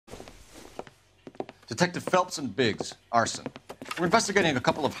Detective Phelps and Biggs, arson. We're investigating a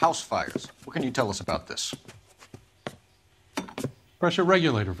couple of house fires. What can you tell us about this? Pressure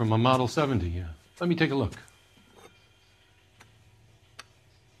regulator from a Model 70. Let me take a look.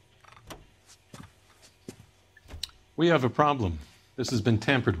 We have a problem. This has been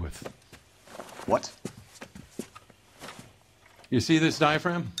tampered with. What? You see this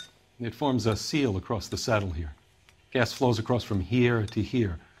diaphragm? It forms a seal across the saddle here. Gas flows across from here to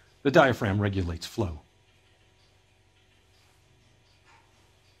here. The diaphragm regulates flow.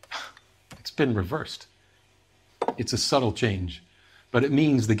 It's been reversed. It's a subtle change, but it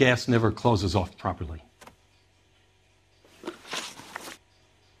means the gas never closes off properly.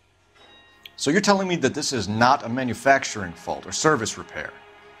 So you're telling me that this is not a manufacturing fault or service repair?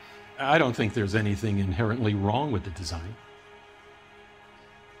 I don't think there's anything inherently wrong with the design.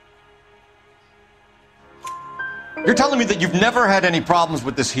 You're telling me that you've never had any problems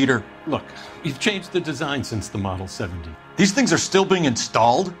with this heater? Look, we've changed the design since the Model 70. These things are still being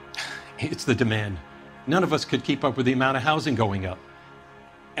installed? It's the demand. None of us could keep up with the amount of housing going up.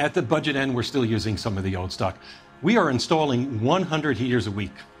 At the budget end, we're still using some of the old stock. We are installing 100 heaters a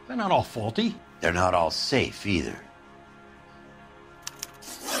week. They're not all faulty. They're not all safe either.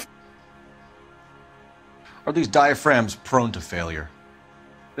 Are these diaphragms prone to failure?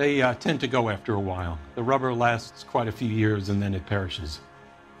 They tend to go after a while. The rubber lasts quite a few years and then it perishes.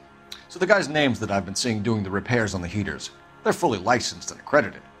 So the guys' names that I've been seeing doing the repairs on the heaters, they're fully licensed and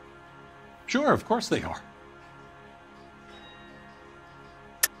accredited. Sure, of course they are.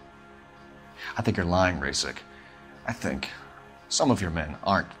 I think you're lying, Rasic. I think some of your men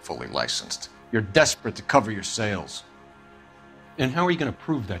aren't fully licensed. You're desperate to cover your sales. And how are you going to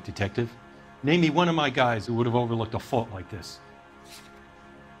prove that, Detective? Name me one of my guys who would have overlooked a fault like this.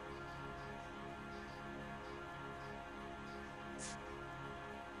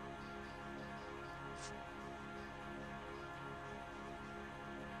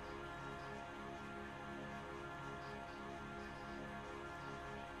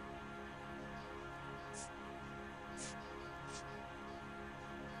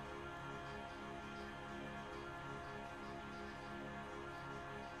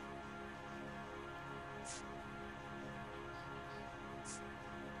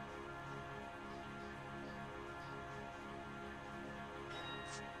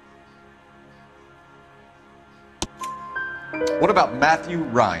 What about Matthew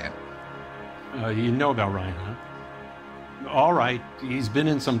Ryan? You know about Ryan, huh? All right, he's been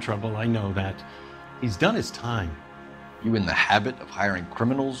in some trouble, I know that. He's done his time. You in the habit of hiring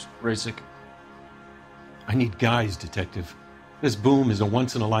criminals, Rasic? I need guys, Detective. This boom is a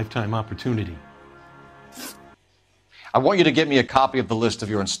once-in-a-lifetime opportunity. I want you to get me a copy of the list of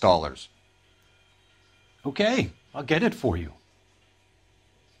your installers. Okay, I'll get it for you.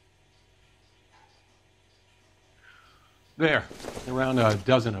 There, around a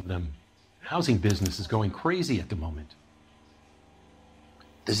dozen of them. Housing business is going crazy at the moment.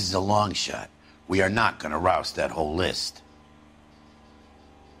 This is a long shot. We are not going to roust that whole list.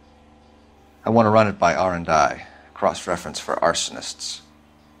 I want to run it by R&I, cross-reference for arsonists.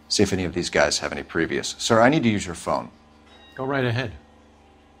 See if any of these guys have any previous. Sir, I need to use your phone. Go right ahead.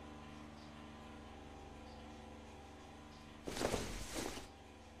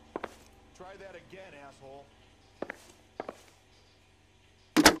 Try that again, asshole.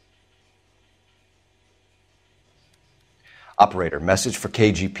 Operator, message for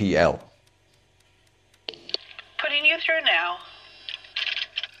KGPL. Putting you through now.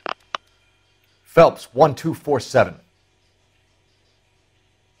 Phelps, 1247.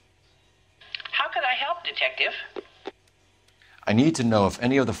 How could I help, Detective? I need to know if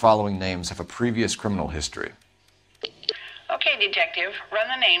any of the following names have a previous criminal history. Okay, Detective, run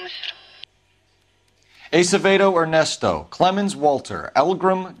the names. Acevedo Ernesto, Clemens Walter,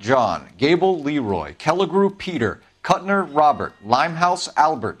 Elgram John, Gable Leroy, Kelligrew Peter, Cutner Robert, Limehouse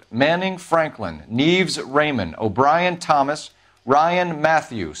Albert, Manning Franklin, Neves Raymond, O'Brien Thomas, Ryan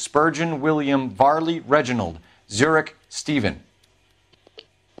Matthew, Spurgeon William, Varley Reginald, Zurich Stephen.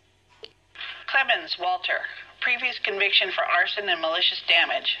 Clemens Walter, previous conviction for arson and malicious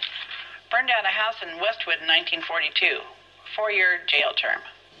damage. Burned down a house in Westwood in 1942. 4-year jail term.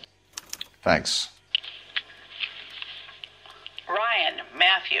 Thanks. Ryan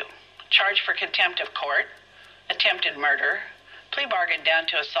Matthew, charged for contempt of court, attempted murder, plea bargain down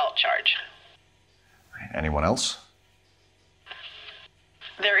to assault charge. Anyone else?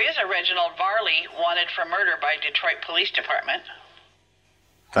 There is a Reginald Varley wanted for murder by Detroit Police Department.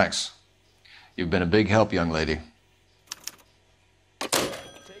 Thanks. You've been a big help, young lady. Take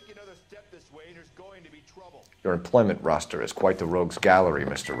another step this way and there's going to be trouble. Your employment roster is quite the rogues gallery,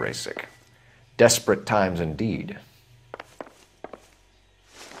 Mr. Rasic. Desperate times indeed.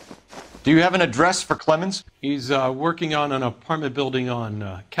 Do you have an address for Clemens? He's working on an apartment building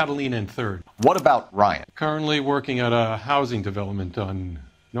on Catalina and 3rd. What about Ryan? Currently working at a housing development on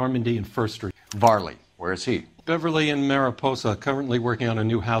Normandy and 1st Street. Varley, where is he? Beverly and Mariposa, currently working on a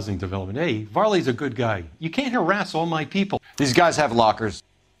new housing development. Hey, Varley's a good guy. You can't harass all my people. These guys have lockers.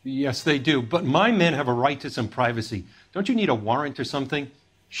 Yes, they do, but my men have a right to some privacy. Don't you need a warrant or something?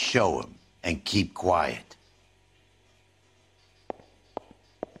 Show him and keep quiet.